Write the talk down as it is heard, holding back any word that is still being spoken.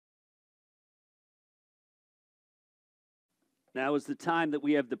Now is the time that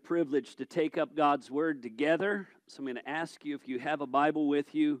we have the privilege to take up God's Word together. So I'm going to ask you, if you have a Bible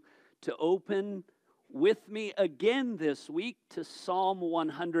with you, to open with me again this week to Psalm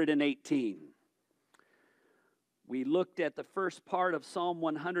 118. We looked at the first part of Psalm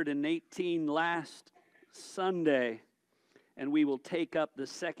 118 last Sunday, and we will take up the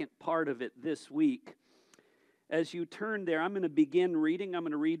second part of it this week. As you turn there, I'm going to begin reading. I'm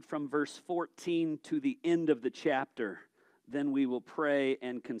going to read from verse 14 to the end of the chapter. Then we will pray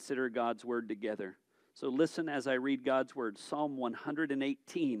and consider God's Word together. So listen as I read God's Word. Psalm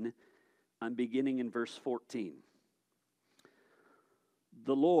 118, I'm beginning in verse 14.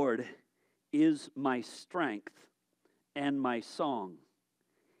 The Lord is my strength and my song.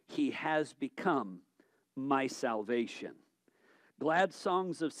 He has become my salvation. Glad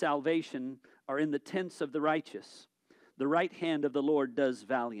songs of salvation are in the tents of the righteous. The right hand of the Lord does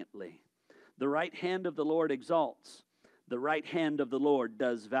valiantly. The right hand of the Lord exalts. The right hand of the Lord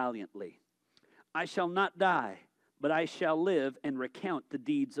does valiantly. I shall not die, but I shall live and recount the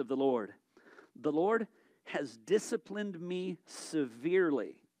deeds of the Lord. The Lord has disciplined me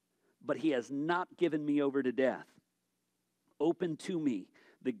severely, but he has not given me over to death. Open to me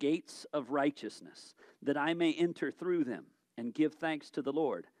the gates of righteousness, that I may enter through them and give thanks to the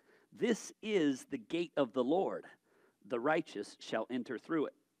Lord. This is the gate of the Lord. The righteous shall enter through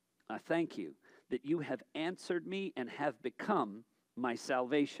it. I thank you that you have answered me and have become my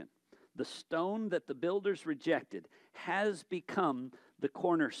salvation. The stone that the builders rejected has become the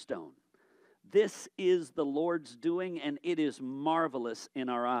cornerstone. This is the Lord's doing, and it is marvelous in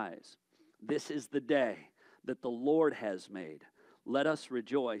our eyes. This is the day that the Lord has made. Let us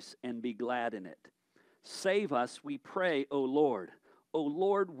rejoice and be glad in it. Save us, we pray, O Lord. O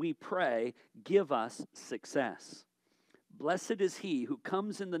Lord, we pray, give us success. Blessed is he who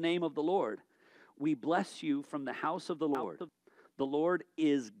comes in the name of the Lord. We bless you from the house of the Lord. The Lord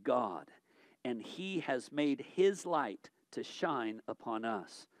is God, and he has made his light to shine upon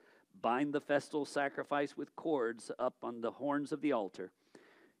us. Bind the festal sacrifice with cords up on the horns of the altar.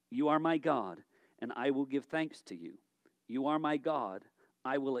 You are my God, and I will give thanks to you. You are my God,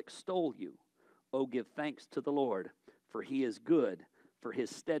 I will extol you. Oh, give thanks to the Lord, for he is good, for his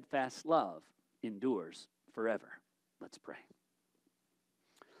steadfast love endures forever. Let's pray.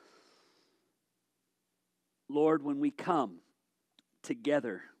 Lord, when we come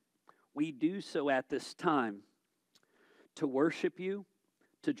together, we do so at this time to worship you,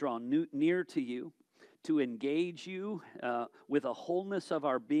 to draw near to you, to engage you with a wholeness of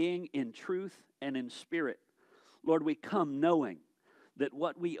our being in truth and in spirit. Lord, we come knowing that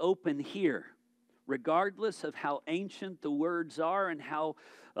what we open here, regardless of how ancient the words are and how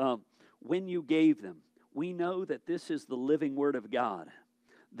when you gave them, we know that this is the living Word of God,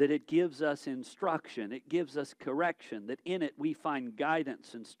 that it gives us instruction, it gives us correction, that in it we find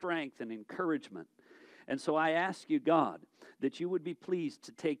guidance and strength and encouragement. And so I ask you, God, that you would be pleased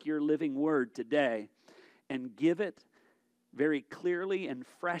to take your living Word today and give it very clearly and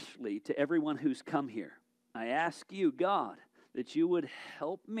freshly to everyone who's come here. I ask you, God, that you would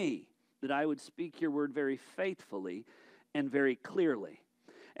help me, that I would speak your word very faithfully and very clearly,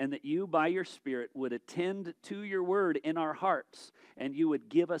 and that you, by your Spirit, would attend to your word in our hearts, and you would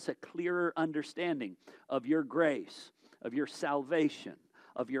give us a clearer understanding of your grace, of your salvation,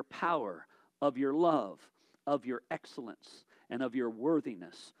 of your power, of your love, of your excellence, and of your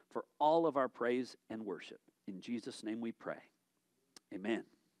worthiness for all of our praise and worship. In Jesus' name we pray. Amen.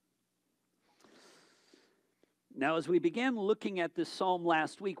 Now, as we began looking at this psalm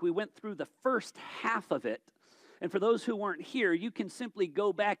last week, we went through the first half of it. And for those who weren't here, you can simply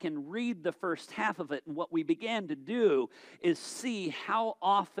go back and read the first half of it. And what we began to do is see how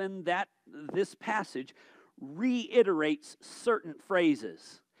often this passage reiterates certain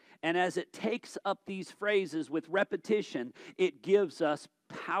phrases. And as it takes up these phrases with repetition, it gives us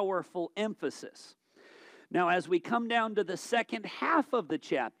powerful emphasis. Now, as we come down to the second half of the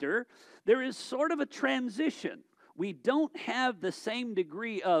chapter, there is sort of a transition. We don't have the same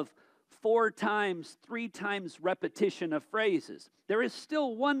degree of 4 times, 3 times repetition of phrases. There is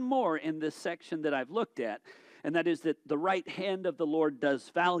still one more in this section that I've looked at, and that is that the right hand of the Lord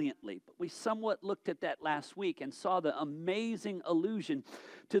does valiantly. But we somewhat looked at that last week and saw the amazing allusion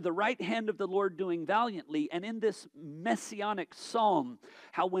to the right hand of the Lord doing valiantly. And in this messianic psalm,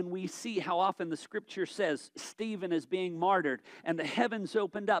 how when we see how often the scripture says Stephen is being martyred and the heavens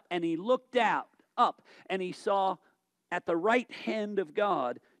opened up and he looked up and he saw at the right hand of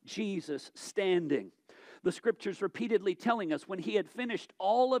God Jesus standing. The scriptures repeatedly telling us when he had finished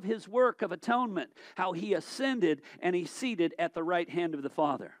all of his work of atonement, how he ascended and he seated at the right hand of the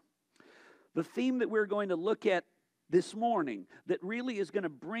Father. The theme that we're going to look at this morning that really is going to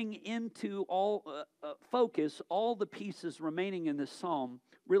bring into all focus all the pieces remaining in this psalm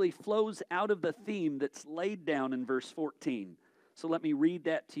really flows out of the theme that's laid down in verse 14. So let me read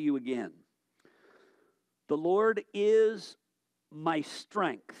that to you again. The Lord is my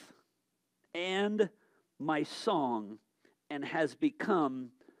strength and my song, and has become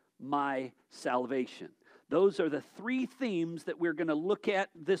my salvation. Those are the three themes that we're going to look at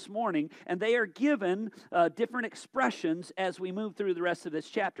this morning, and they are given different expressions as we move through the rest of this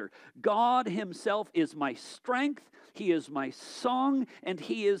chapter. God himself is my strength, he is my song, and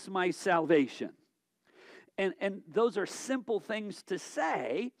he is my salvation. And those are simple things to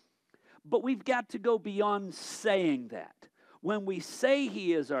say, but we've got to go beyond saying that. When we say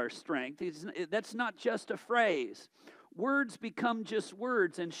he is our strength, that's not just a phrase. Words become just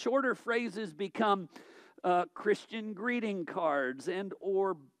words, and shorter phrases become Christian greeting cards and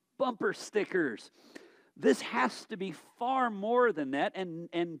or bumper stickers. This has to be far more than that,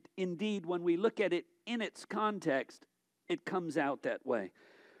 and indeed, when we look at it in its context, it comes out that way.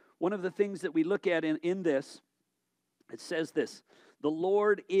 One of the things that we look at in this, it says this: the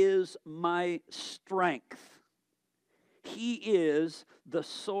Lord is my strength. He is the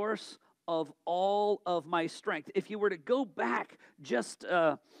source of all of my strength. If you were to go back just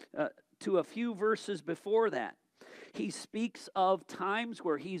to a few verses before that, he speaks of times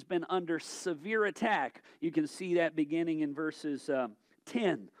where he's been under severe attack. You can see that beginning in verses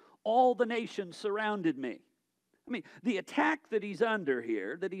 10. All the nations surrounded me. I mean, the attack that he's under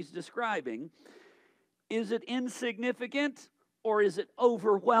here, that he's describing, is it insignificant or is it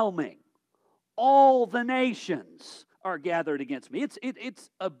overwhelming? All the nations are gathered against me. It's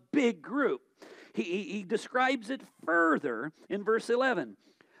a big group. He describes it further in verse 11.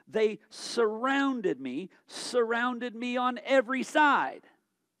 They surrounded me on every side.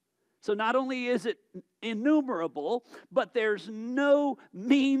 So not only is it innumerable, but there's no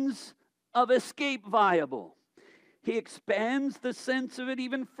means of escape viable. He expands the sense of it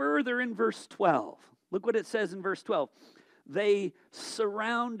even further in verse 12. Look what it says in verse 12. They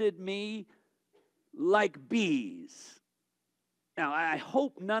surrounded me like bees. Now, I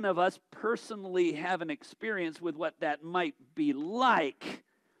hope none of us personally have an experience with what that might be like.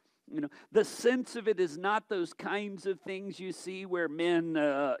 You know, the sense of it is not those kinds of things you see where men,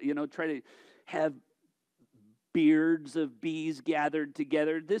 try to have beards of bees gathered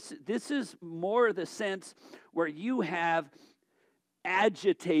together. This is more the sense where you have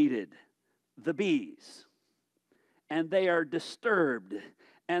agitated the bees, and they are disturbed,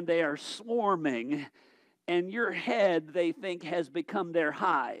 and they are swarming, and your head, they think, has become their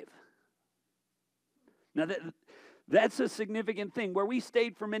hive. Now, that's a significant thing. Where we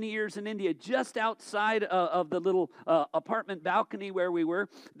stayed for many years in India, just outside of the little apartment balcony where we were,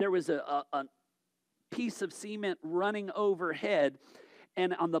 there was a piece of cement running overhead,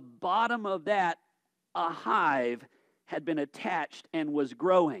 and on the bottom of that, a hive had been attached and was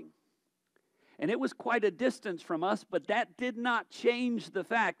growing. And it was quite a distance from us, but that did not change the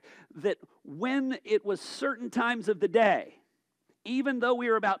fact that when it was certain times of the day, even though we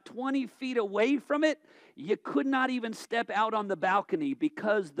were about 20 feet away from it, you could not even step out on the balcony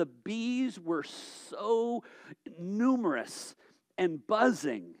because the bees were so numerous and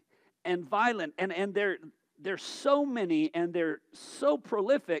buzzing and violent. And they're so many and they're so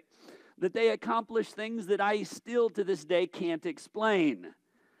prolific that they accomplish things that I still to this day can't explain.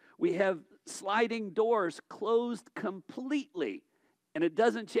 We have sliding doors closed completely. And it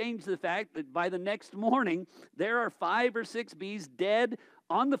doesn't change the fact that by the next morning, there are 5 or 6 bees dead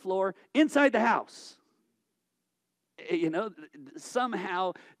on the floor inside the house. You know,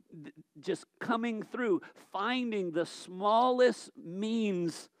 somehow just coming through, finding the smallest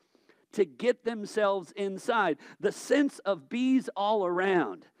means to get themselves inside. The sense of bees all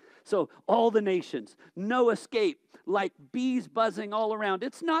around. So all the nations, no escape, like bees buzzing all around.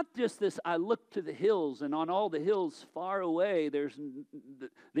 It's not just this, I look to the hills, and on all the hills far away, there's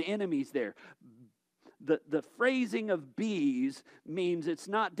the enemies there. The phrasing of bees means it's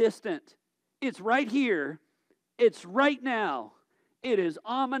not distant. It's right here. It's right now. It is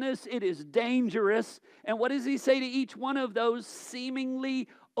ominous. It is dangerous. And what does he say to each one of those seemingly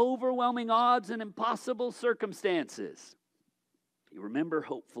overwhelming odds and impossible circumstances? You remember,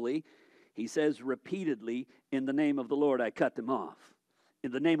 hopefully, he says repeatedly, in the name of the Lord, I cut them off.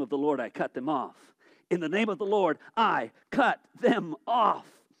 In the name of the Lord, I cut them off. In the name of the Lord, I cut them off.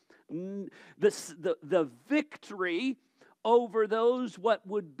 The victory over those what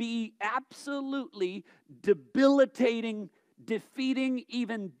would be absolutely debilitating, defeating,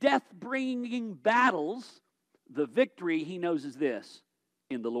 even death-bringing battles, the victory, he knows, is this,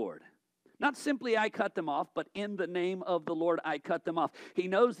 in the Lord. Not simply I cut them off, but in the name of the Lord I cut them off. He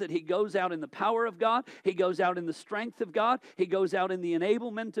knows that he goes out in the power of God. He goes out in the strength of God. He goes out in the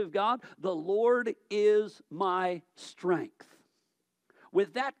enablement of God. The Lord is my strength.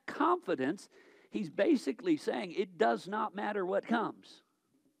 With that confidence, he's basically saying it does not matter what comes.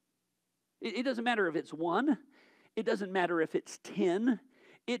 It doesn't matter if it's 1. It doesn't matter if it's 10.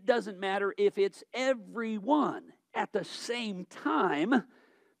 It doesn't matter if it's everyone at the same time,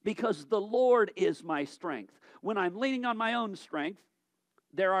 because the Lord is my strength. When I'm leaning on my own strength,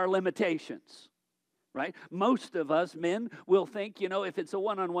 there are limitations, right? Most of us men will think, if it's a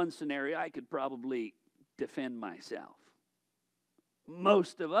one-on-one scenario, I could probably defend myself.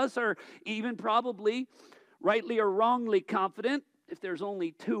 Most of us are even probably rightly or wrongly confident, if there's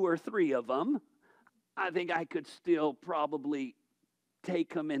only 2 or 3 of them, I think I could still probably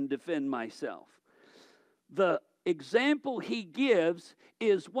take them and defend myself. The example he gives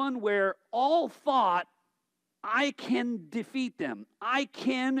is one where all thought, I can defeat them. I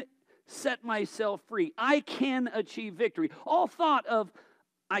can set myself free. I can achieve victory. All thought of,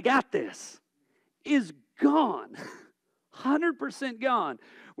 I got this, is gone. 100% gone.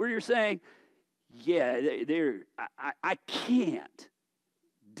 Where you're saying, yeah, I can't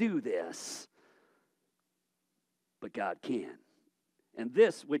do this, but God can. And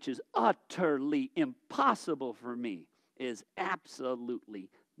this, which is utterly impossible for me, is absolutely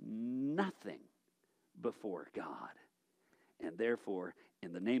nothing before God. And therefore,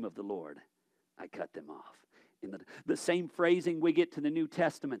 in the name of the Lord, I cut them off. In the same phrasing we get to the New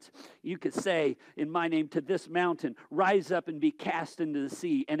Testament, you could say, in my name, to this mountain, rise up and be cast into the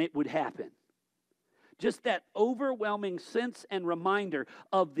sea, and it would happen. Just that overwhelming sense and reminder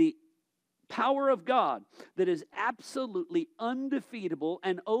of the power of God that is absolutely undefeatable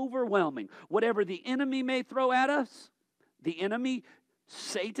and overwhelming. Whatever the enemy may throw at us, the enemy,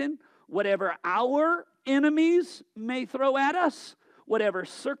 Satan, whatever our enemies may throw at us, whatever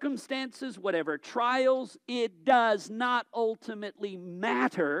circumstances, whatever trials, it does not ultimately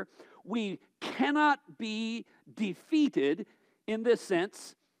matter. We cannot be defeated in this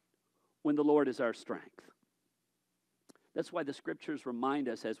sense when the Lord is our strength. That's why the scriptures remind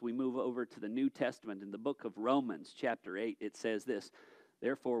us as we move over to the New Testament in the book of Romans, chapter 8, it says this,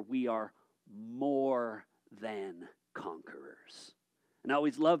 therefore we are more than conquerors. And I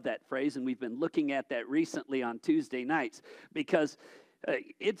always love that phrase, and we've been looking at that recently on Tuesday nights, because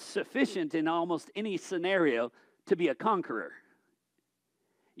it's sufficient in almost any scenario to be a conqueror.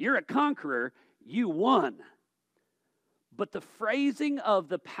 You're a conqueror, you won. But the phrasing of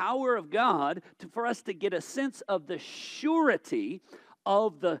the power of God, for us to get a sense of the surety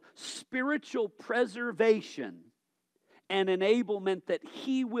of the spiritual preservation and enablement that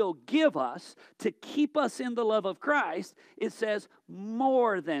He will give us to keep us in the love of Christ, it says,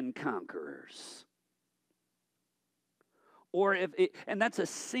 more than conquerors. And that's a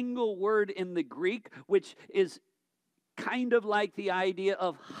single word in the Greek, which is kind of like the idea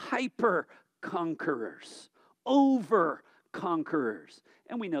of hyper conquerors, over conquerors.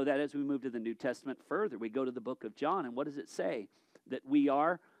 And we know that as we move to the New Testament further. We go to the book of John, and what does it say? That we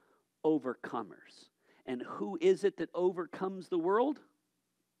are overcomers. And who is it that overcomes the world?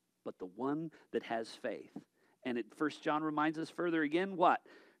 But the one that has faith. And 1 John reminds us further again, what?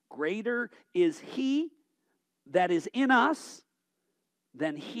 Greater is He that is in us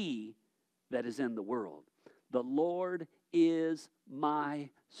than he that is in the world. The Lord is my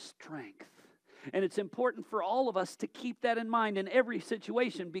strength. And it's important for all of us to keep that in mind in every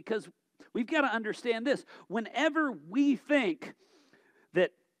situation, because we've got to understand this. Whenever we think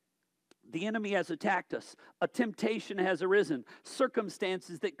that the enemy has attacked us, a temptation has arisen,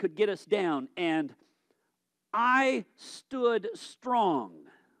 circumstances that could get us down, and I stood strong,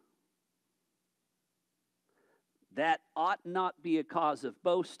 that ought not be a cause of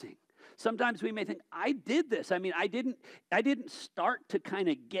boasting. Sometimes we may think, I did this. I mean, I didn't start to kind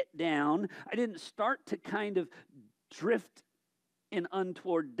of get down. I didn't start to kind of drift in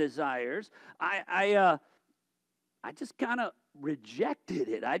untoward desires. I just kind of rejected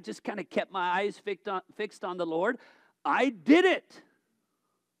it. I just kind of kept my eyes fixed on the Lord. I did it.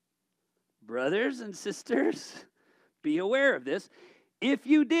 Brothers and sisters, be aware of this. If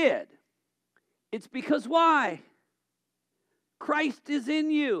you did, it's because why? Christ is in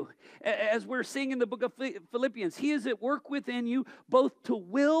you. As we're seeing in the book of Philippians, He is at work within you, both to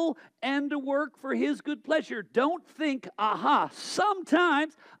will and to work for His good pleasure. Don't think,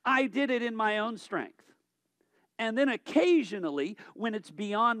 sometimes I did it in my own strength. And then occasionally, when it's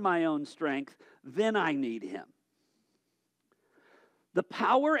beyond my own strength, then I need Him. The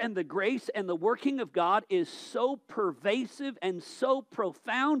power and the grace and the working of God is so pervasive and so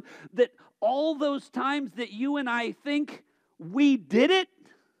profound that all those times that you and I think we did it,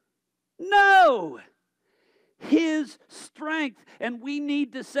 no. His strength. And we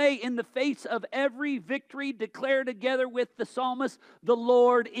need to say, in the face of every victory, declare together with the psalmist, the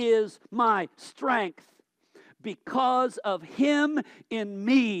Lord is my strength. Because of Him in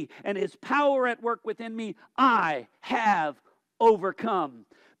me and His power at work within me, I have overcome.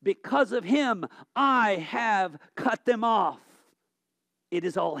 Because of Him, I have cut them off. It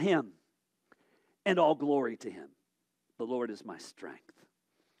is all Him, and all glory to Him. The Lord is my strength.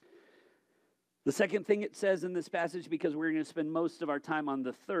 The second thing it says in this passage, because we're going to spend most of our time on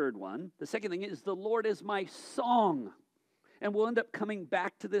the third one, the second thing is, the Lord is my song. And we'll end up coming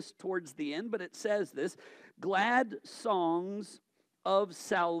back to this towards the end, but it says this, glad songs of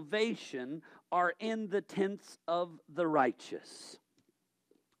salvation are in the tents of the righteous.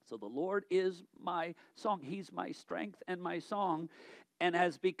 So the Lord is my song. He's my strength and my song, and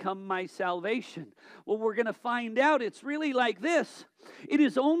has become my salvation. Well, we're going to find out it's really like this. It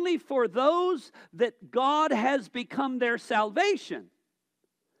is only for those that God has become their salvation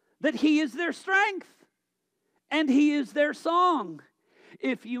that He is their strength and He is their song.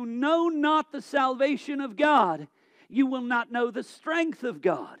 If you know not the salvation of God, you will not know the strength of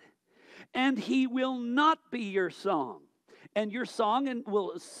God, and He will not be your song. And your song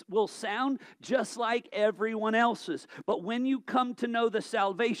will sound just like everyone else's. But when you come to know the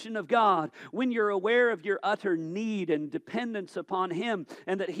salvation of God, when you're aware of your utter need and dependence upon Him,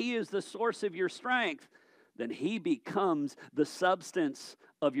 and that He is the source of your strength, then He becomes the substance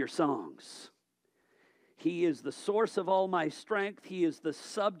of your songs. He is the source of all my strength. He is the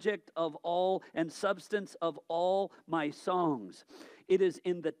subject of all and substance of all my songs. It is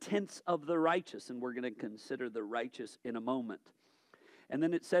in the tents of the righteous, and we're going to consider the righteous in a moment. And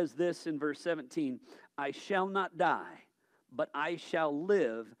then it says this in verse 17, I shall not die, but I shall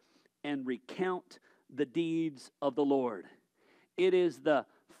live and recount the deeds of the Lord. It is the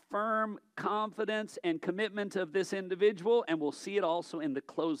firm confidence and commitment of this individual, and we'll see it also in the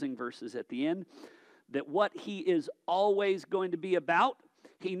closing verses at the end, that what he is always going to be about,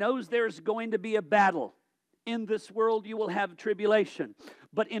 he knows there's going to be a battle. In this world you will have tribulation.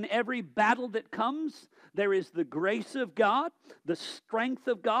 But in every battle that comes, there is the grace of God, the strength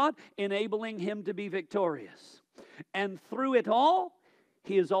of God, enabling him to be victorious. And through it all,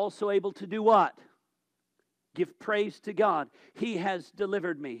 he is also able to do what? Give praise to God. He has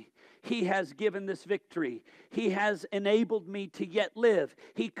delivered me. He has given this victory. He has enabled me to yet live.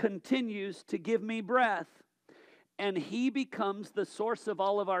 He continues to give me breath. And He becomes the source of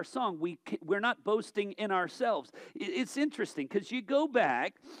all of our song. We're not boasting in ourselves. It's interesting because you go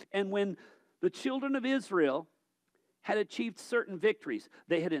back, and when the children of Israel had achieved certain victories,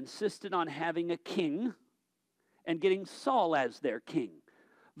 they had insisted on having a king and getting Saul as their king.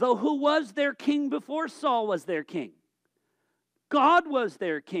 Though who was their king before Saul was their king? God was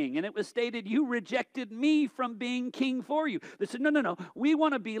their king, and it was stated, you rejected me from being king for you. They said, no, we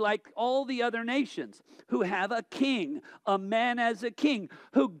want to be like all the other nations who have a king, a man as a king,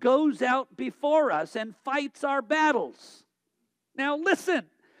 who goes out before us and fights our battles. Now listen,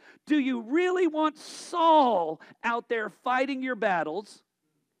 do you really want Saul out there fighting your battles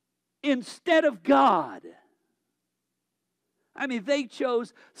instead of God? I mean, they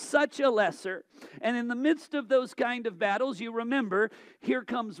chose such a lesser. And in the midst of those kind of battles, you remember, here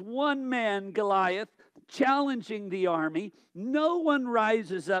comes one man, Goliath, challenging the army. No one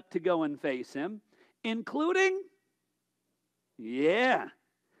rises up to go and face him, including, I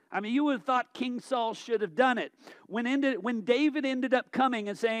mean, you would have thought King Saul should have done it. When David ended up coming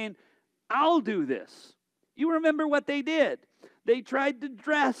and saying, I'll do this, you remember what they did. They tried to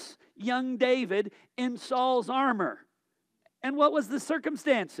dress young David in Saul's armor. And what was the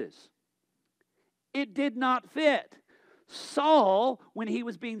circumstances? It did not fit. Saul, when he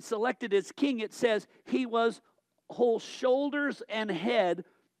was being selected as king, it says he was whole shoulders and head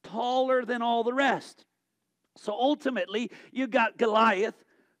taller than all the rest. So ultimately, you got Goliath,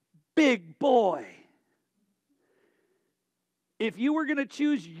 big boy. If you were going to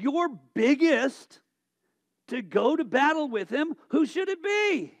choose your biggest to go to battle with him, who should it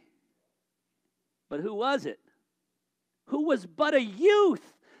be? But who was it? Who was but a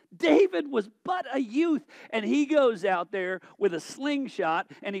youth. David was but a youth. And he goes out there with a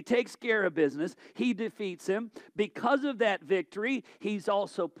slingshot and he takes care of business. He defeats him. Because of that victory, he's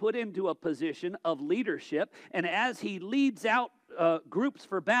also put into a position of leadership. And as he leads out groups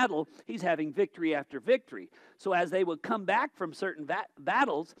for battle, he's having victory after victory. So as they would come back from certain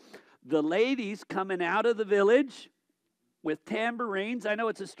battles, the ladies coming out of the village, with tambourines. I know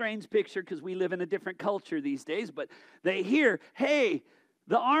it's a strange picture because we live in a different culture these days, but they hear, hey,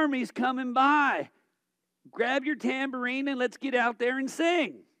 the army's coming by. Grab your tambourine and let's get out there and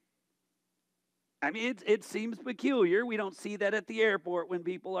sing. I mean, it seems peculiar. We don't see that at the airport when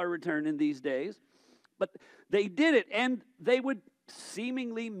people are returning these days. But they did it, and they would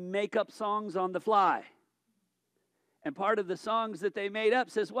seemingly make up songs on the fly. And part of the songs that they made up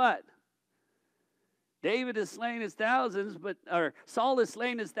says what? David has slain his thousands, or Saul has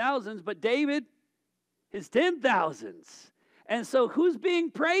slain his thousands, but David his 10,000s. And so who's being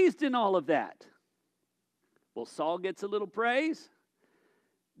praised in all of that? Well, Saul gets a little praise.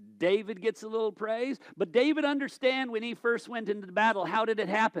 David gets a little praise. But David understand when he first went into the battle, how did it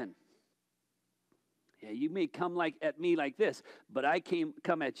happen? Yeah, you may come at me like this, but I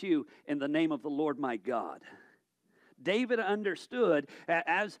come at you in the name of the Lord my God. David understood,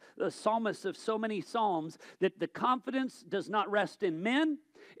 as the psalmist of so many psalms, that the confidence does not rest in men.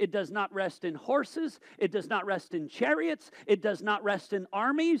 It does not rest in horses. It does not rest in chariots. It does not rest in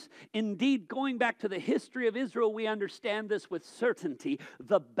armies. Indeed, going back to the history of Israel, we understand this with certainty.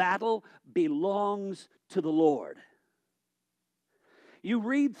 The battle belongs to the Lord. You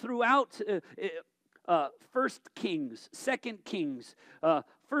read throughout 1 Kings, 2 Kings, 1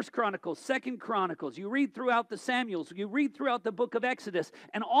 Chronicles, 2 Chronicles. You read throughout the Samuels. You read throughout the book of Exodus.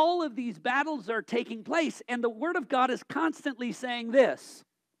 And all of these battles are taking place. And the Word of God is constantly saying this.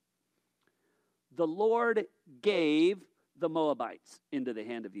 The Lord gave the Moabites into the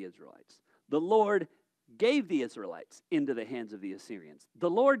hand of the Israelites. The Lord gave the Israelites into the hands of the Assyrians. The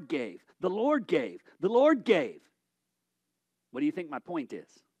Lord gave. The Lord gave. The Lord gave. What do you think my point is?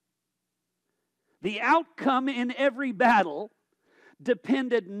 The outcome in every battle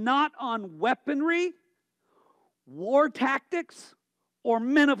depended not on weaponry, war tactics, or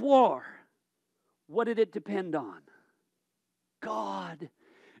men of war. What did it depend on? God.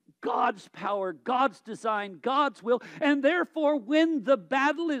 God's power, God's design, God's will. And therefore, when the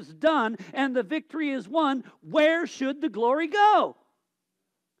battle is done and the victory is won, where should the glory go?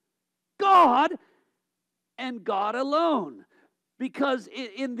 God and God alone. Because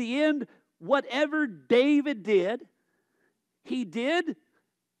in the end, whatever David did, he did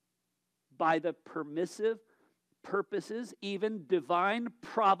by the permissive purposes, even divine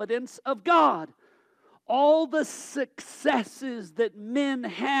providence of God. All the successes that men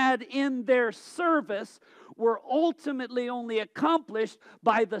had in their service were ultimately only accomplished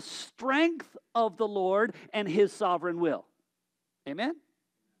by the strength of the Lord and His sovereign will. Amen?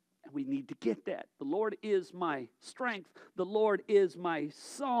 And we need to get that. The Lord is my strength. The Lord is my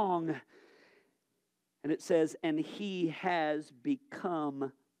song. And it says, and He has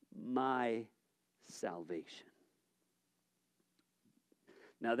become my salvation.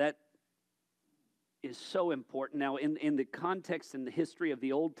 Now that is so important. Now, in the context and the history of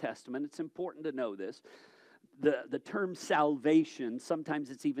the Old Testament, it's important to know this. The term salvation, sometimes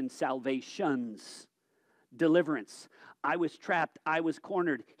it's even salvations, deliverance. I was trapped, I was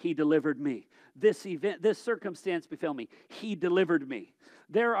cornered, He delivered me. This event, this circumstance befell me, He delivered me.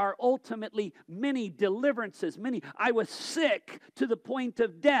 There are ultimately many deliverances, many. I was sick to the point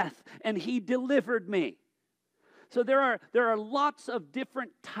of death, and He delivered me. So there are lots of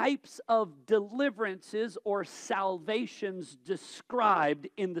different types of deliverances or salvations described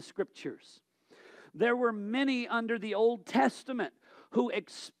in the Scriptures. There were many under the Old Testament who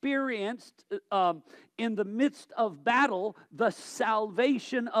experienced in the midst of battle the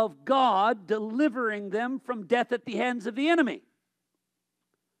salvation of God, delivering them from death at the hands of the enemy.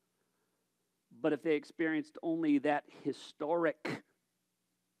 But if they experienced only that historic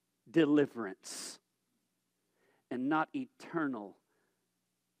deliverance, and not eternal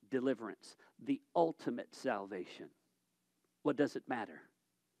deliverance, the ultimate salvation, what does it matter?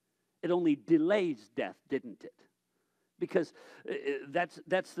 It only delays death, didn't it? Because that's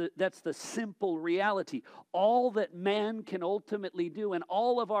the simple reality. All that man can ultimately do and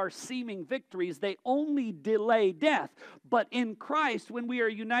all of our seeming victories, they only delay death. But in Christ, when we are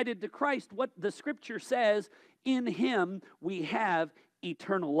united to Christ, what the Scripture says, in Him we have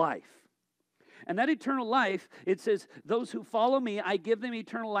eternal life. And that eternal life, it says, those who follow me, I give them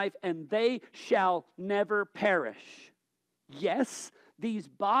eternal life, and they shall never perish. Yes, these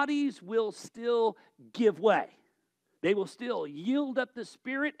bodies will still give way. They will still yield up the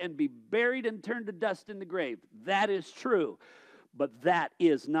spirit and be buried and turned to dust in the grave. That is true. But that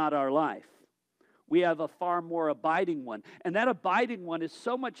is not our life. We have a far more abiding one. And that abiding one is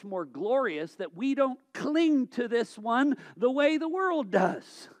so much more glorious that we don't cling to this one the way the world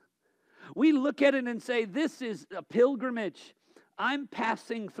does. We look at it and say, this is a pilgrimage. I'm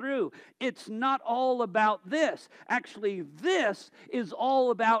passing through. It's not all about this. Actually, this is all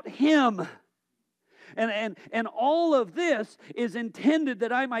about Him. And all of this is intended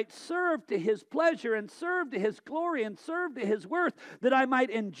that I might serve to His pleasure and serve to His glory and serve to His worth, that I might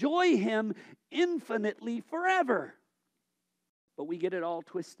enjoy Him infinitely forever. But we get it all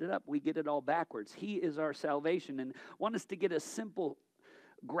twisted up. We get it all backwards. He is our salvation. And I want us to get a simple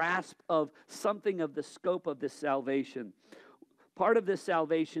grasp of something of the scope of this salvation. Part of this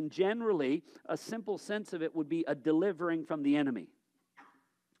salvation, generally, a simple sense of it would be a delivering from the enemy.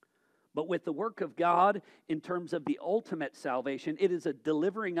 But with the work of God, in terms of the ultimate salvation, it is a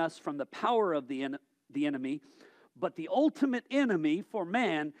delivering us from the power of the enemy. But the ultimate enemy for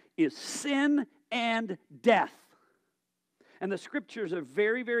man is sin and death. And the scriptures are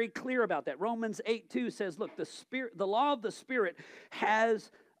very, very clear about that. Romans 8:2 says, look, the law of the Spirit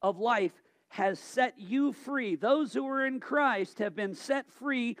of life has set you free. Those who are in Christ have been set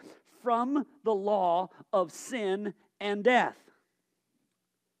free from the law of sin and death.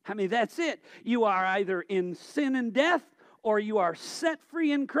 I mean, that's it. You are either in sin and death, or you are set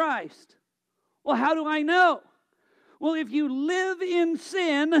free in Christ. Well, how do I know? Well, if you live in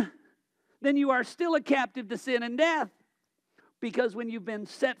sin, then you are still a captive to sin and death. Because when you've been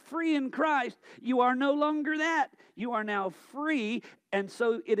set free in Christ, you are no longer that. You are now free. And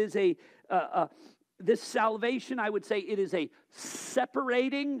so it is this salvation, I would say, it is a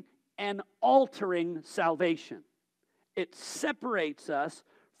separating and altering salvation. It separates us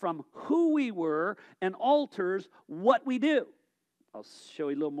from who we were and alters what we do. I'll show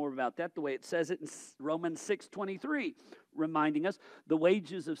you a little more about that, the way it says it in Romans 6:23, reminding us the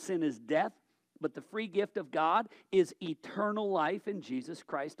wages of sin is death, but the free gift of God is eternal life in Jesus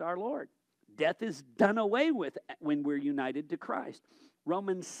Christ our Lord. Death is done away with when we're united to Christ.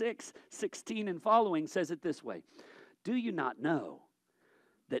 Romans 6:16 and following says it this way: do you not know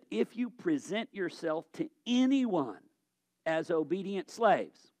that if you present yourself to anyone as obedient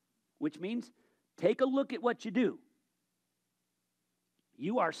slaves, which means take a look at what you do,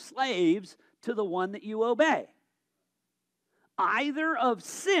 you are slaves to the one that you obey, either of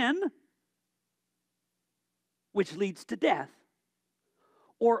sin, which leads to death,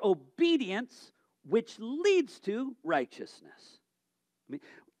 or obedience, which leads to righteousness. I mean,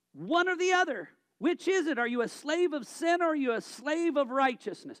 one or the other. Which is it? Are you a slave of sin or are you a slave of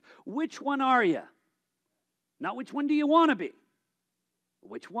righteousness? Which one are you? Not which one do you want to be.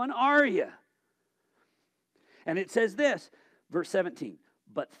 Which one are you? And it says this, verse 17,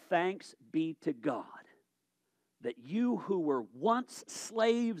 but thanks be to God that you who were once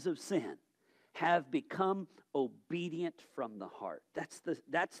slaves of sin have become obedient from the heart. That's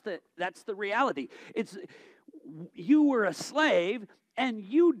the reality. It's you were a slave and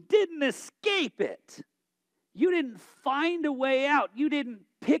you didn't escape it. You didn't find a way out. You didn't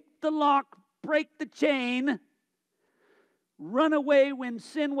pick the lock, break the chain, run away when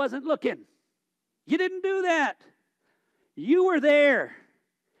sin wasn't looking. You didn't do that. You were there.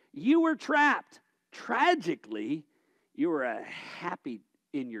 You were trapped. Tragically, you were happy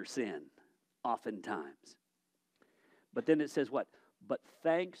in your sin, oftentimes. But then it says what? But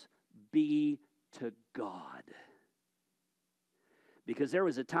thanks be to God. Because there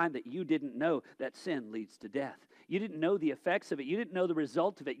was a time that you didn't know that sin leads to death. You didn't know the effects of it. You didn't know the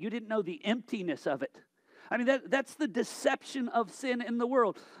result of it. You didn't know the emptiness of it. I mean, that's the deception of sin in the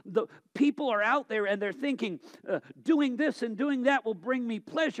world. The people are out there and they're thinking, doing this and doing that will bring me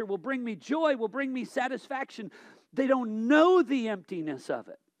pleasure, will bring me joy, will bring me satisfaction. They don't know the emptiness of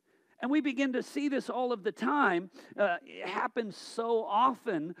it. And we begin to see this all of the time. It happens so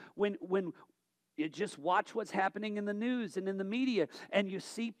often when you just watch what's happening in the news and in the media, and you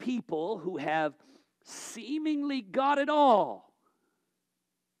see people who have seemingly got it all,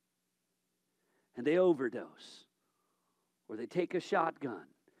 and they overdose, or they take a shotgun,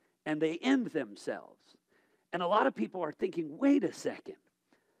 and they end themselves. And a lot of people are thinking, wait a second,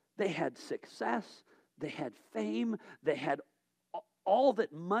 they had success, they had fame, they had all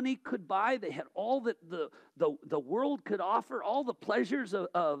that money could buy, they had all that the world could offer, all the pleasures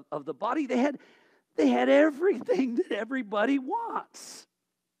of the body. They had everything that everybody wants.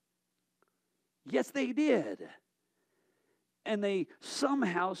 Yes, they did. And they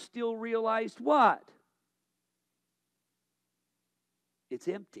somehow still realized what? It's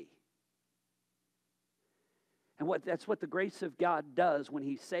empty. And that's what the grace of God does when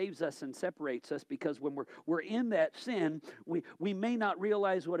He saves us and separates us, because when we're in that sin, we may not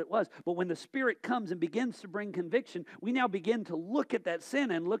realize what it was. But when the Spirit comes and begins to bring conviction, we now begin to look at that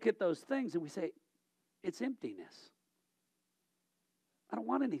sin and look at those things, and we say, it's emptiness. I don't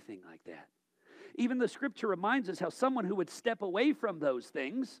want anything like that. even the scripture reminds us how someone who would step away from those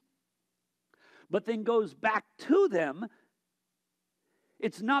things, but then goes back to them,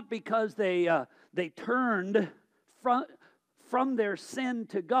 it's not because they turned from their sin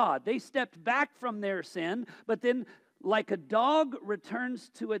to God. They stepped back from their sin, but then like a dog returns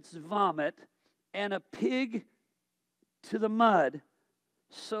to its vomit and a pig to the mud,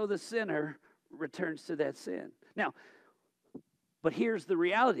 so the sinner returns to that sin. Now, but here's the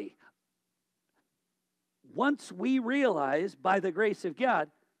reality. Once we realize, by the grace of God,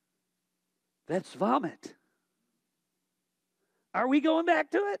 that's vomit. Are we going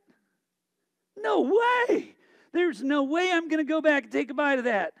back to it? No way. There's no way I'm going to go back and take a bite of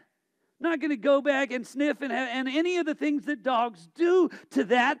that. Not going to go back and sniff and any of the things that dogs do to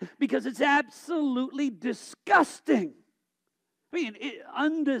that, because it's absolutely disgusting. I mean,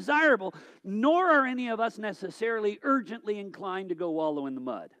 undesirable. Nor are any of us necessarily urgently inclined to go wallow in the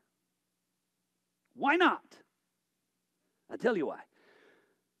mud. Why not? I'll tell you why.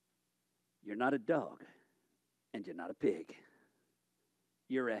 You're not a dog, and you're not a pig.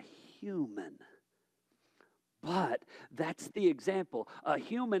 You're a human. But that's the example. A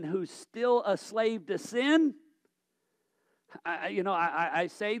human who's still a slave to sin. I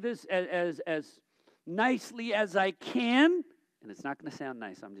say this as nicely as I can, and it's not going to sound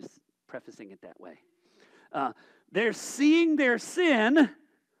nice. I'm just prefacing it that way. They're seeing their sin,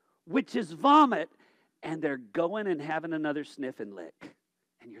 which is vomit, and they're going and having another sniff and lick.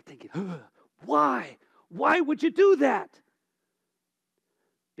 And you're thinking, why? Why would you do that?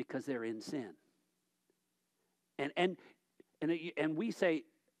 Because they're in sin. And we say,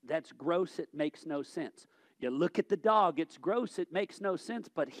 that's gross, it makes no sense. You look at the dog, it's gross, it makes no sense,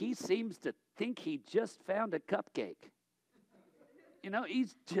 but he seems to think he just found a cupcake.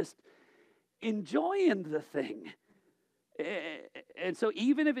 He's just enjoying the thing. And so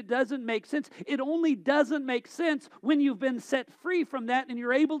even if it doesn't make sense, it only doesn't make sense when you've been set free from that and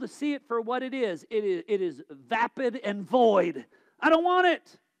you're able to see it for what it is. It is vapid and void. I don't want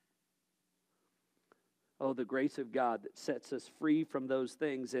it. Oh, the grace of God that sets us free from those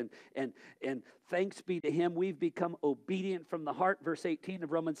things. And thanks be to Him, we've become obedient from the heart, verse 18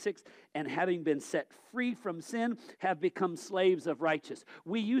 of Romans 6, and having been set free from sin, have become slaves of righteousness.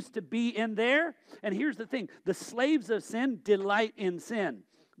 We used to be in there, and here's the thing, the slaves of sin delight in sin.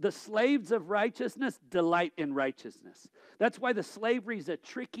 The slaves of righteousness delight in righteousness. That's why the slavery is a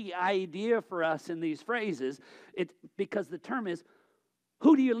tricky idea for us in these phrases, because the term is,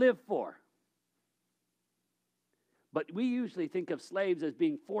 who do you live for? But we usually think of slaves as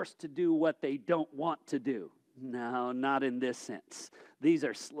being forced to do what they don't want to do. No, not in this sense. These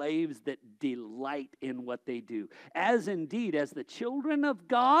are slaves that delight in what they do. As indeed, as the children of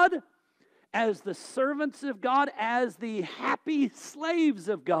God, as the servants of God, as the happy slaves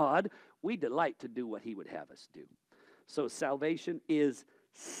of God, we delight to do what He would have us do. So salvation is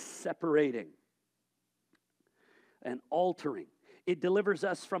separating and altering. It delivers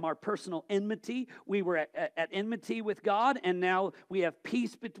us from our personal enmity. We were at enmity with God, and now we have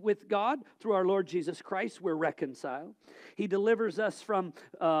peace with God through our Lord Jesus Christ. We're reconciled. He delivers us from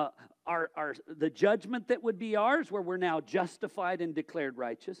the judgment that would be ours, where we're now justified and declared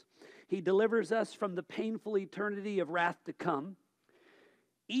righteous. He delivers us from the painful eternity of wrath to come.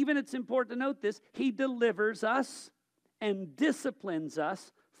 Even, it's important to note this, He delivers us and disciplines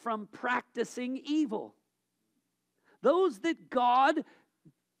us from practicing evil. Those that God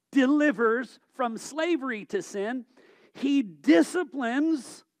delivers from slavery to sin, He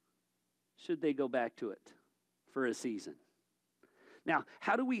disciplines should they go back to it for a season. Now,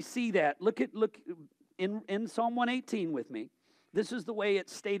 how do we see that? Look in Psalm 118 with me. This is the way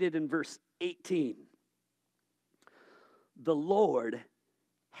it's stated in verse 18. The Lord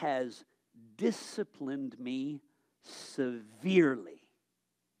has disciplined me severely.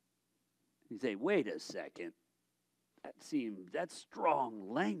 You say, wait a second. That's strong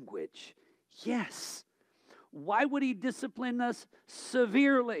language. Yes. Why would He discipline us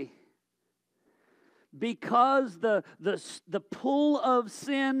severely? Because the pull of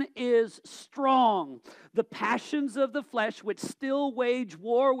sin is strong. The passions of the flesh, which still wage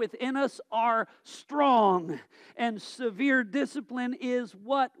war within us, are strong. And severe discipline is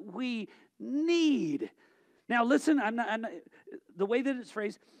what we need. Now listen, I'm not, the way that it's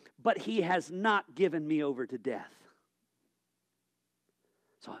phrased, but He has not given me over to death.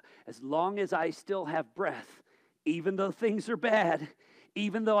 So as long as I still have breath, even though things are bad,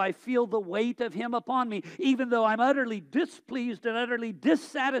 even though I feel the weight of Him upon me, even though I'm utterly displeased and utterly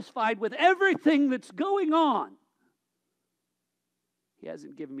dissatisfied with everything that's going on, He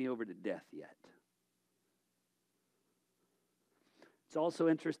hasn't given me over to death yet. It's also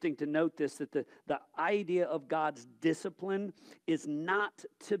interesting to note this, that the idea of God's discipline is not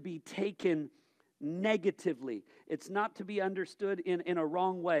to be taken negatively. It's not to be understood in a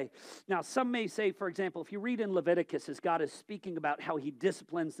wrong way. Now, some may say, for example, if you read in Leviticus, as God is speaking about how he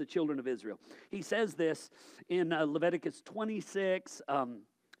disciplines the children of Israel, he says this in Leviticus 26,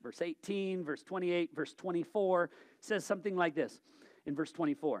 verse 18, verse 28, verse 24, says something like this in verse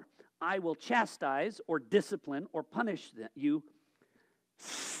 24. I will chastise or discipline or punish you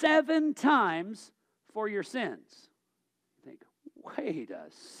 7 times for your sins. You think, wait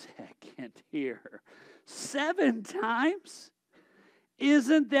a second here. 7 times?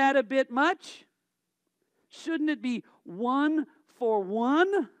 Isn't that a bit much? Shouldn't it be 1 for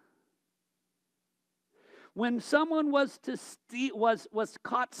 1? When someone was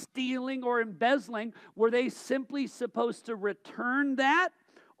caught stealing or embezzling, were they simply supposed to return that?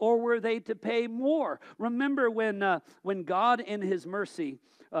 Or were they to pay more? Remember when God in his mercy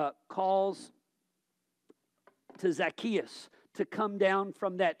calls to Zacchaeus to come down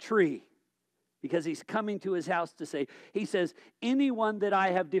from that tree, because he's coming to his house to say, he says, anyone that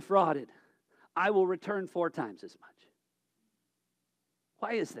I have defrauded, I will return 4 times as much.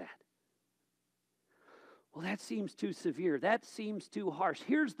 Why is that? Well, that seems too severe. That seems too harsh.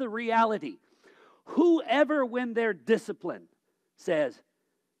 Here's the reality. Whoever, when they're disciplined, says,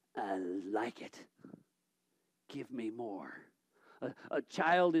 I like it. Give me more. A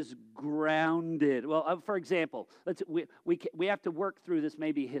child is grounded. Well, for example, we have to work through this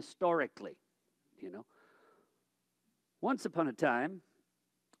maybe historically. Once upon a time,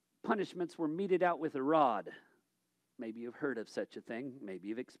 punishments were meted out with a rod. Maybe you've heard of such a thing. Maybe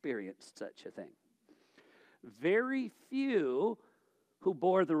you've experienced such a thing. Very few who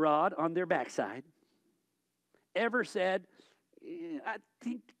bore the rod on their backside ever said, I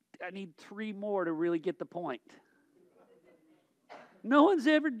think I need 3 more to really get the point. No one's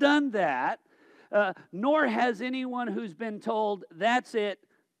ever done that, nor has anyone who's been told, that's it,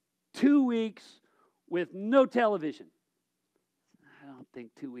 2 weeks with no television. I don't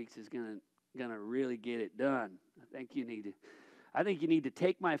think 2 weeks is gonna really get it done. I think you need to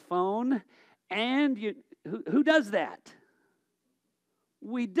take my phone, and who does that?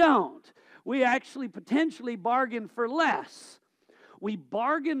 We don't. We actually potentially bargain for less. We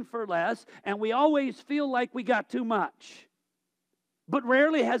bargain for less, and we always feel like we got too much. But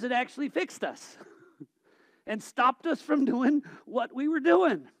rarely has it actually fixed us and stopped us from doing what we were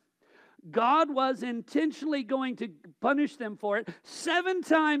doing. God was intentionally going to punish them for it 7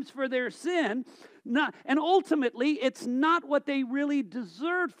 times for their sin. And ultimately, it's not what they really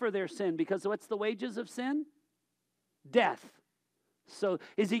deserved for their sin, because what's the wages of sin? Death. So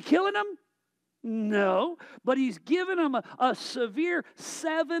is he killing them? No, but he's given them a severe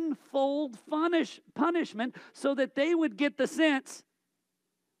 7-fold punishment so that they would get the sense,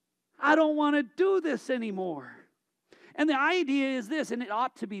 I don't want to do this anymore. And the idea is this, and it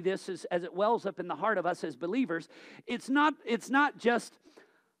ought to be this as it wells up in the heart of us as believers. It's not just,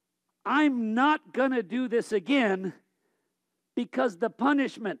 I'm not going to do this again because the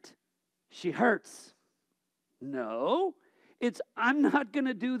punishment, she hurts. No. It's, I'm not going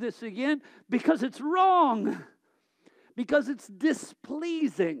to do this again because it's wrong, because it's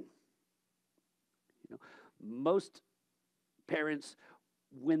displeasing. Most parents,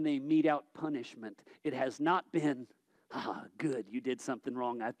 when they mete out punishment, it has not been, good, you did something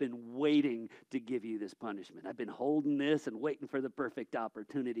wrong. I've been waiting to give you this punishment. I've been holding this and waiting for the perfect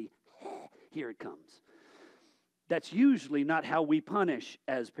opportunity. Here it comes. That's usually not how we punish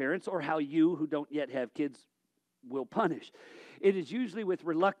as parents, or how you who don't yet have kids will punish. It is usually with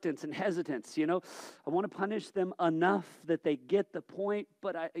reluctance and hesitance. I want to punish them enough that they get the point,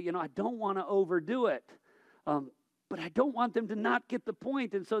 but I don't want to overdo it. But I don't want them to not get the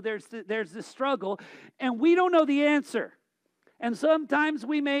point. And so there's this struggle, and we don't know the answer. And sometimes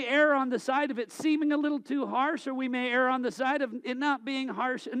we may err on the side of it seeming a little too harsh, or we may err on the side of it not being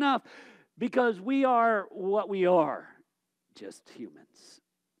harsh enough, because we are what we are, just humans.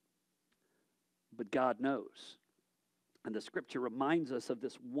 But God knows. And the scripture reminds us of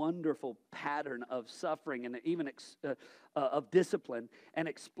this wonderful pattern of suffering and even of discipline, and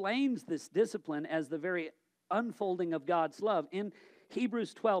explains this discipline as the very unfolding of God's love. In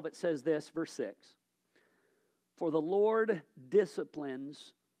Hebrews 12, it says this, verse 6, for the Lord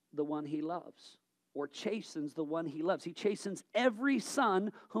disciplines the one he loves, or chastens the one he loves. He chastens every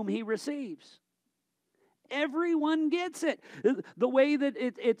son whom he receives. Everyone gets it. The way that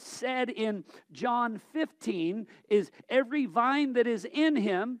it's said in John 15 is, every vine that is in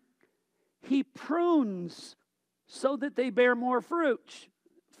him, he prunes so that they bear more fruit.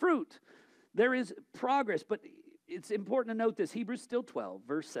 There is progress, but it's important to note this. Hebrews still 12,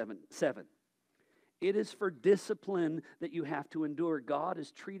 verse 7. It is for discipline that you have to endure. God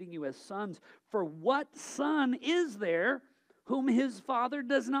is treating you as sons. For what son is there whom his father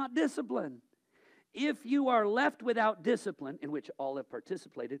does not discipline? If you are left without discipline, in which all have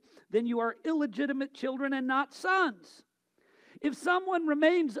participated, then you are illegitimate children and not sons. If someone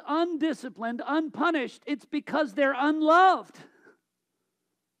remains undisciplined, unpunished, it's because they're unloved.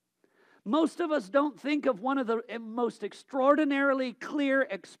 Most of us don't think of one of the most extraordinarily clear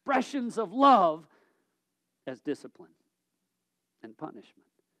expressions of love as discipline and punishment.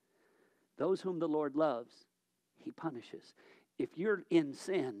 Those whom the Lord loves, he punishes. If you're in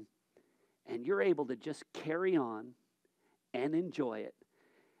sin and you're able to just carry on and enjoy it,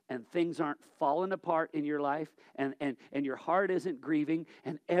 and things aren't falling apart in your life, and your heart isn't grieving,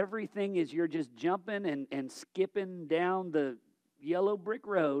 and everything is you're just jumping and skipping down the yellow brick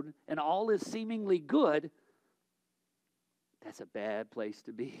road, and all is seemingly good, that's a bad place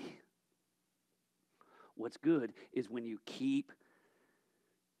to be. What's good is when you keep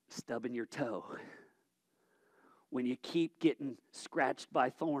stubbing your toe, when you keep getting scratched by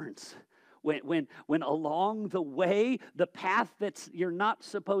thorns, when along the way, the path that you're not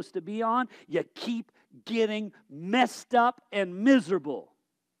supposed to be on, you keep getting messed up and miserable.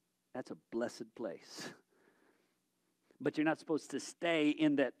 That's a blessed place. But you're not supposed to stay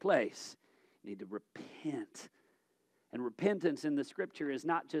in that place. You need to repent. And repentance in the Scripture is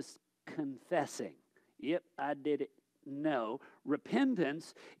not just confessing. Yep, I did it. No.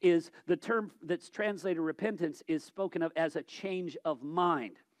 Repentance is, the term that's translated repentance is spoken of as a change of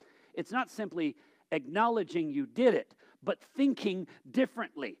mind. It's not simply acknowledging you did it, but thinking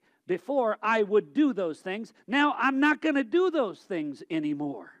differently. Before, I would do those things. Now, I'm not going to do those things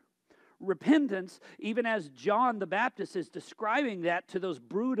anymore. Repentance, even as John the Baptist is describing that to those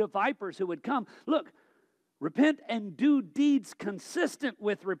brood of vipers who would come. Look, repent and do deeds consistent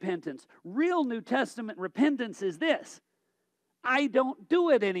with repentance. Real New Testament repentance is this: I don't do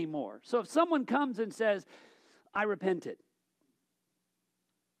it anymore. So if someone comes and says, I repented,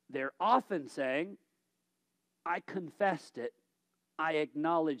 they're often saying, I confessed it, I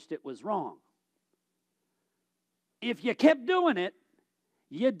acknowledged it was wrong. If you kept doing it,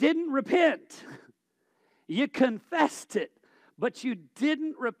 you didn't repent. You confessed it, but you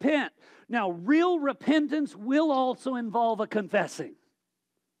didn't repent. Now, real repentance will also involve a confessing.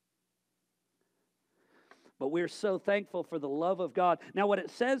 But we're so thankful for the love of God. Now, what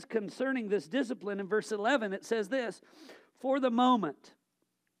it says concerning this discipline in verse 11, it says this: for the moment,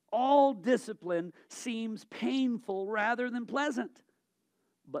 all discipline seems painful rather than pleasant,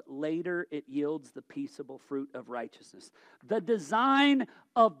 but later it yields the peaceable fruit of righteousness. The design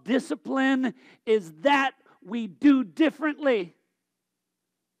of discipline is that we do differently.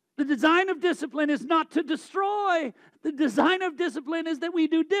 The design of discipline is not to destroy. The design of discipline is that we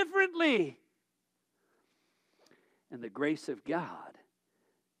do differently. And the grace of God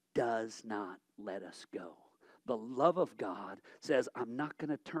does not let us go. The love of God says, I'm not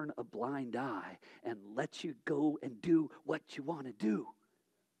going to turn a blind eye and let you go and do what you want to do.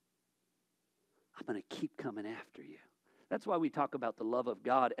 I'm going to keep coming after you. That's why we talk about the love of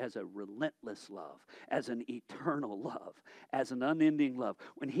God as a relentless love, as an eternal love, as an unending love.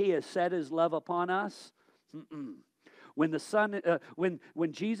 When He has set His love upon us, when the Son, when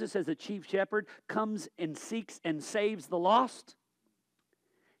Jesus as the chief shepherd comes and seeks and saves the lost,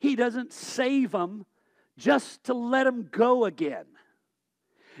 He doesn't save them just to let them go again.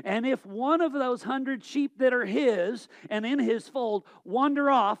 And if one of those 100 sheep that are His and in His fold wander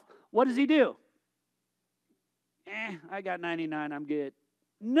off, what does He do? I got 99, I'm good.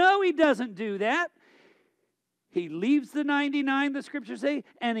 No, He doesn't do that. He leaves the 99, the Scriptures say,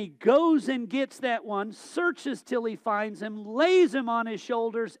 and He goes and gets that one, searches till He finds him, lays him on His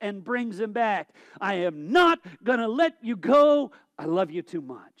shoulders, and brings him back. I am not going to let you go. I love you too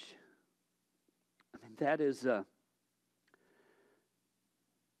much. I mean, that is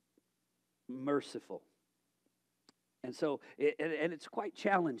merciful. And so, and it's quite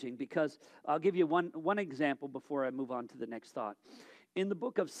challenging, because I'll give you one example before I move on to the next thought. In the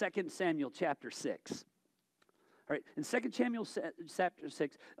book of 2 Samuel chapter 6, all right, in 2 Samuel chapter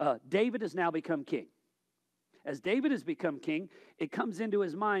 6, David has now become king. As David has become king, it comes into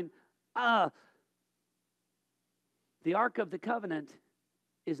his mind, the Ark of the Covenant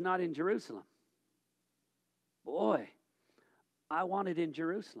is not in Jerusalem. Boy, I want it in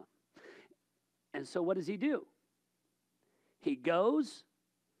Jerusalem. And so what does he do? He goes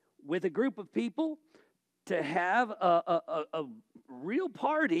with a group of people to have a real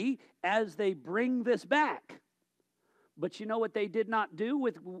party as they bring this back. But you know what they did not do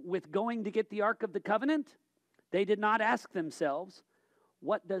with going to get the Ark of the Covenant? They did not ask themselves,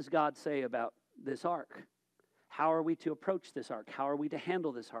 what does God say about this ark? How are we to approach this ark? How are we to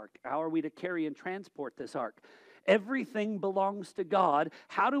handle this ark? How are we to carry and transport this ark? Everything belongs to God.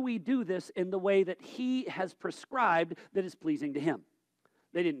 How do we do this in the way that He has prescribed that is pleasing to Him?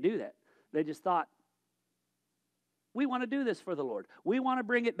 They didn't do that. They just thought, we want to do this for the Lord. We want to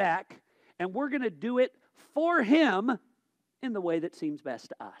bring it back, and we're going to do it for Him in the way that seems best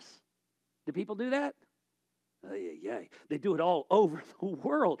to us. Do people do that? Oh, yeah. They do it all over the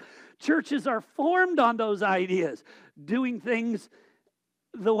world. Churches are formed on those ideas, doing things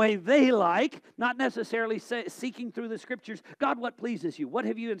the way they like, not necessarily seeking through the Scriptures, God, what pleases you? What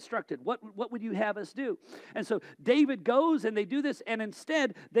have you instructed? What would you have us do? And so David goes and they do this, and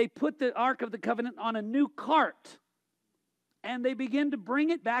instead they put the Ark of the Covenant on a new cart. And they begin to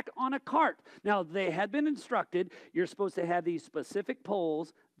bring it back on a cart. Now, they had been instructed, you're supposed to have these specific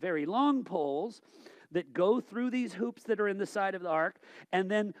poles, very long poles, that go through these hoops that are in the side of the ark. And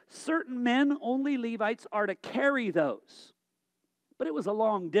then certain men, only Levites, are to carry those. But it was a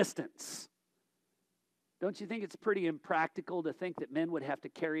long distance. Don't you think it's pretty impractical to think that men would have to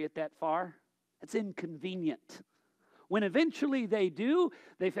carry it that far? It's inconvenient. When eventually they do,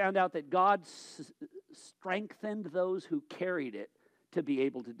 they found out that God strengthened those who carried it to be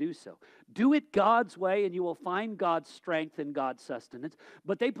able to do so. Do it God's way, and you will find God's strength and God's sustenance.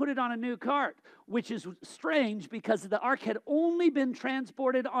 But they put it on a new cart, which is strange because the ark had only been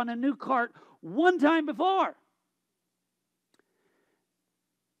transported on a new cart one time before.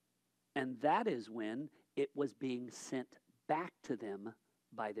 And that is when it was being sent back to them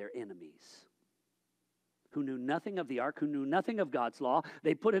by their enemies, who knew nothing of the ark, who knew nothing of God's law.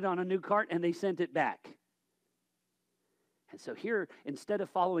 They put it on a new cart and they sent it back. And so here, instead of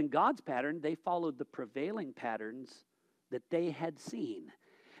following God's pattern, they followed the prevailing patterns that they had seen.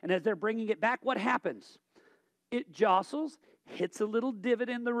 And as they're bringing it back, what happens? It jostles, hits a little divot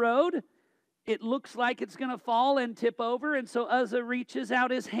in the road. It looks like it's going to fall and tip over. And so Uzzah reaches out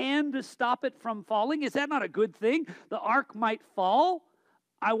his hand to stop it from falling. Is that not a good thing? The ark might fall.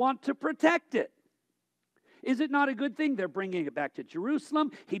 I want to protect it. Is it not a good thing? They're bringing it back to Jerusalem.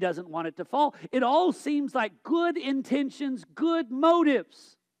 He doesn't want it to fall. It all seems like good intentions, good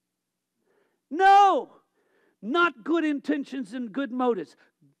motives. No, not good intentions and good motives.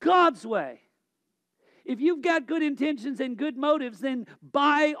 God's way. If you've got good intentions and good motives, then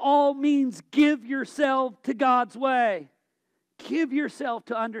by all means give yourself to God's way. Give yourself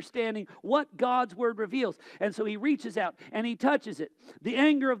to understanding what God's word reveals. And so he reaches out and he touches it. The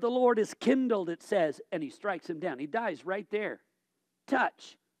anger of the Lord is kindled, it says, and he strikes him down. He dies right there.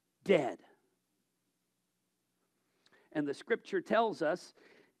 Touch, dead. And the scripture tells us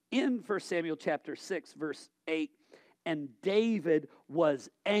in 1 Samuel chapter 6, verse 8, and David was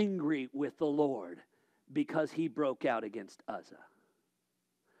angry with the Lord because he broke out against Uzzah.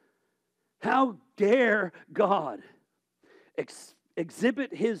 How dare God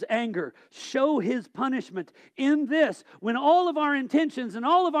exhibit his anger, show his punishment in this when all of our intentions and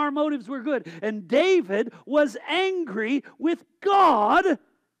all of our motives were good. And David was angry with God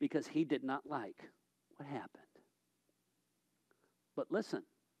because he did not like what happened. But listen,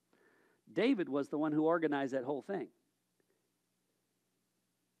 David was the one who organized that whole thing.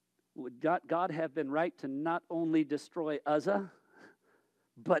 Would God have been right to not only destroy Uzzah,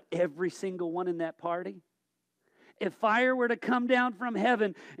 but every single one in that party? If fire were to come down from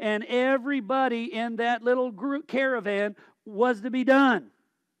heaven and everybody in that little group caravan was to be done,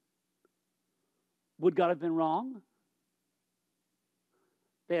 would God have been wrong?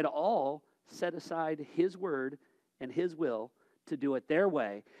 They had all set aside his word and his will to do it their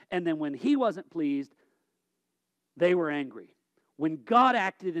way. And then when he wasn't pleased, they were angry. When God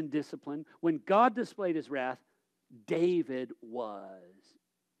acted in discipline, when God displayed his wrath, David was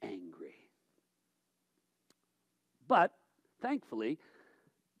angry. But, thankfully,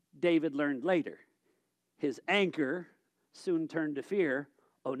 David learned later. His anger soon turned to fear.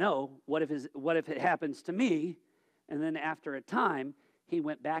 Oh no, what if it happens to me? And then after a time, he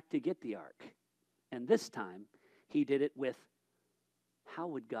went back to get the ark. And this time, he did it with, how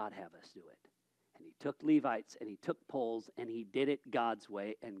would God have us do it? And he took Levites and he took poles and he did it God's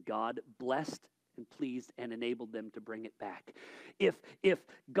way, and God blessed and pleased and enabled them to bring it back. If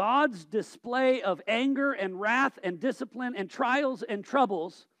God's display of anger and wrath and discipline and trials and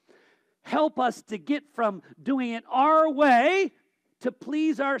troubles help us to get from doing it our way to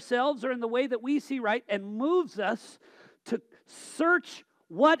please ourselves or in the way that we see right, and moves us to search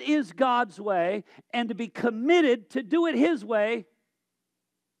what is God's way and to be committed to do it his way,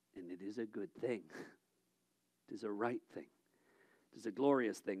 and it is a good thing. It is a right thing. It is a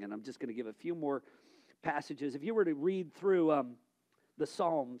glorious thing. And I'm just going to give a few more passages, if you were to read through the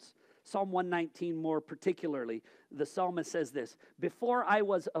Psalms, Psalm 119 more particularly, the psalmist says this: before I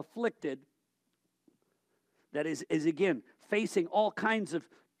was afflicted, that is again facing all kinds of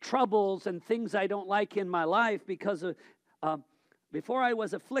troubles and things I don't like in my life because of, before I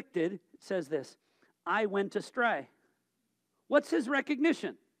was afflicted, it says this, I went astray. What's his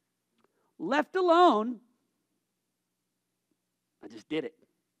recognition? Left alone, I just did it.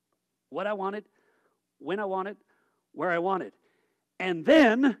 What I wanted, when I wanted, where I wanted. And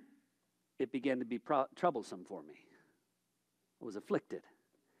then it began to be troublesome for me. I was afflicted.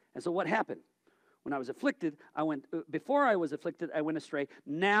 And so what happened? When I was afflicted, before I was afflicted, I went astray.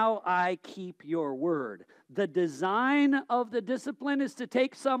 Now I keep your word. The design of the discipline is to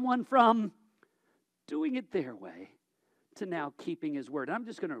take someone from doing it their way to now keeping his word. I'm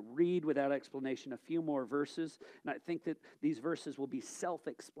just going to read without explanation a few more verses, and I think that these verses will be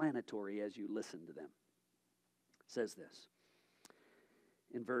self-explanatory as you listen to them. It says this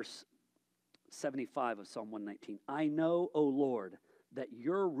in verse 75 of Psalm 119. I know, O Lord, that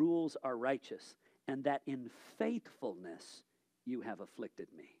your rules are righteous, and that in faithfulness you have afflicted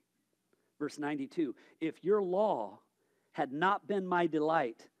me. Verse 92, if your law had not been my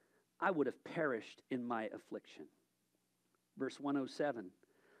delight, I would have perished in my affliction. Verse 107,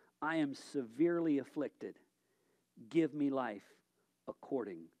 I am severely afflicted. Give me life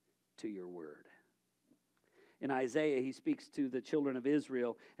according to your word. In Isaiah, he speaks to the children of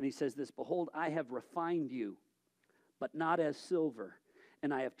Israel, and he says this, behold, I have refined you, but not as silver,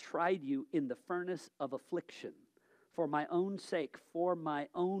 and I have tried you in the furnace of affliction. For my own sake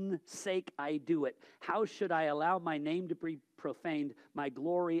I do it. How should I allow my name to be profaned? My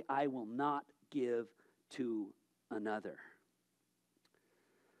glory I will not give to another.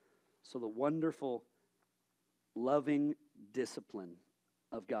 So the wonderful, loving discipline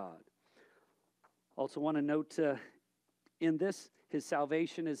of God. Also want to note in this, his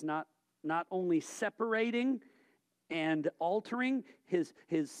salvation is not only separating and altering, his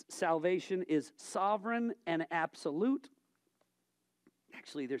salvation is sovereign and absolute.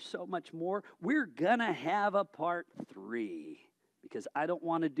 Actually, there's so much more. We're gonna have a part 3 because I don't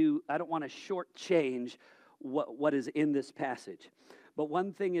want to shortchange what is in this passage. But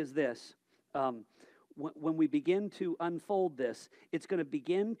one thing is this: when we begin to unfold this, it's going to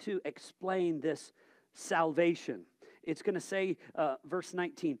begin to explain this salvation. It's going to say, verse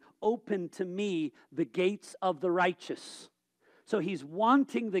 19, open to me the gates of the righteous. So he's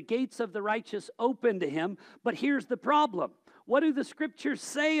wanting the gates of the righteous open to him, but here's the problem. What do the scriptures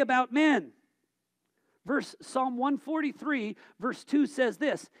say about men? Psalm 143, verse 2 says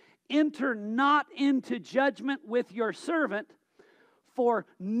this, enter not into judgment with your servant, for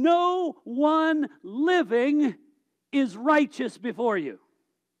no one living is righteous before you.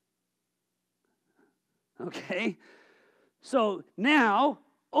 Okay? So now,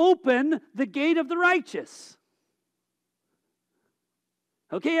 open the gate of the righteous.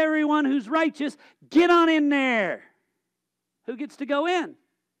 Okay, everyone who's righteous, get on in there. Who gets to go in?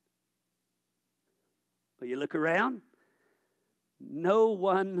 Well, you look around. No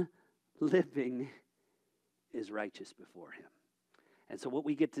one living is righteous before him. And so what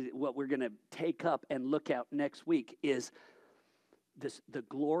we're going to take up and look at next week is the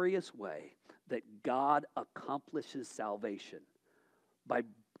glorious way that God accomplishes salvation by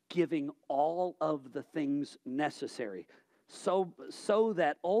giving all of the things necessary so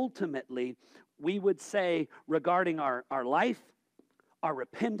that ultimately we would say regarding our life, our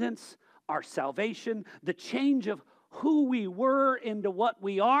repentance, our salvation, the change of who we were into what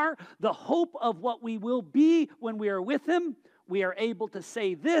we are, the hope of what we will be when we are with him, we are able to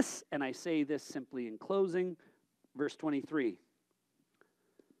say this, and I say this simply in closing, verse 23.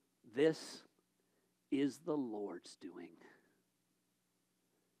 This is the Lord's doing.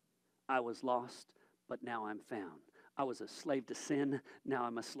 I was lost, but now I'm found. I was a slave to sin, now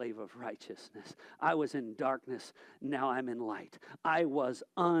I'm a slave of righteousness. I was in darkness, now I'm in light. I was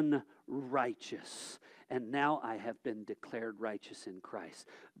unrighteous, and now I have been declared righteous in Christ.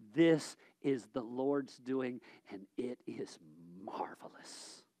 This is the Lord's doing, and it is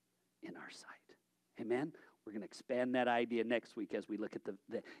marvelous in our sight. Amen? We're going to expand that idea next week as we look at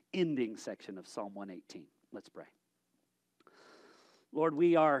the ending section of Psalm 118. Let's pray. Lord,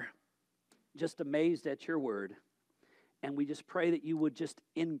 we are just amazed at your word, and we just pray that you would just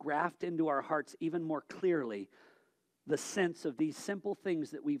engraft into our hearts even more clearly the sense of these simple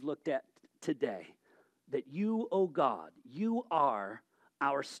things that we've looked at today. That you, O God, you are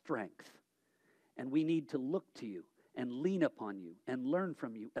our strength, and we need to look to you and lean upon you and learn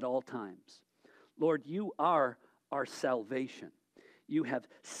from you at all times. Lord, you are our salvation. You have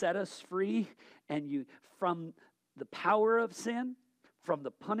set us free, and you from the power of sin, from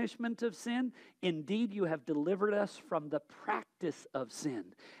the punishment of sin. Indeed, you have delivered us from the practice of sin.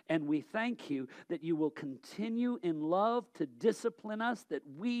 And we thank you that you will continue in love to discipline us, that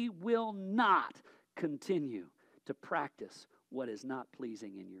we will not continue to practice what is not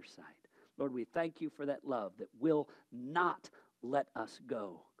pleasing in your sight. Lord, we thank you for that love that will not let us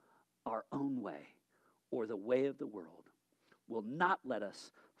go our own way or the way of the world, will not let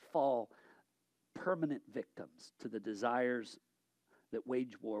us fall permanent victims to the desires that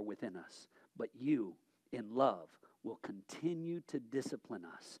wage war within us. But you, in love, will continue to discipline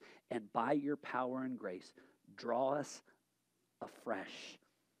us, and by your power and grace, draw us afresh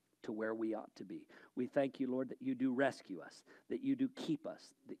to where we ought to be. We thank you, Lord, that you do rescue us, that you do keep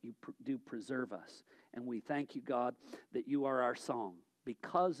us, that you do preserve us. And we thank you, God, that you are our song.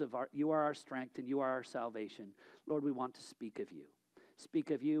 Because of you are our strength and you are our salvation. Lord, we want to speak of you. Speak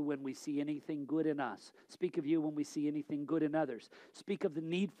of you when we see anything good in us. Speak of you when we see anything good in others. Speak of the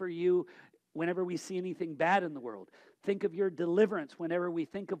need for you whenever we see anything bad in the world. Think of your deliverance whenever we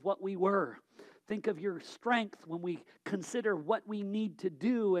think of what we were. Think of your strength when we consider what we need to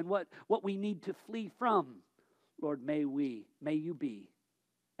do and what we need to flee from. Lord, may you be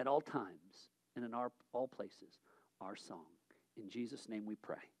at all times and in all places our song. In Jesus' name we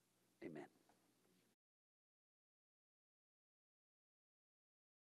pray. Amen.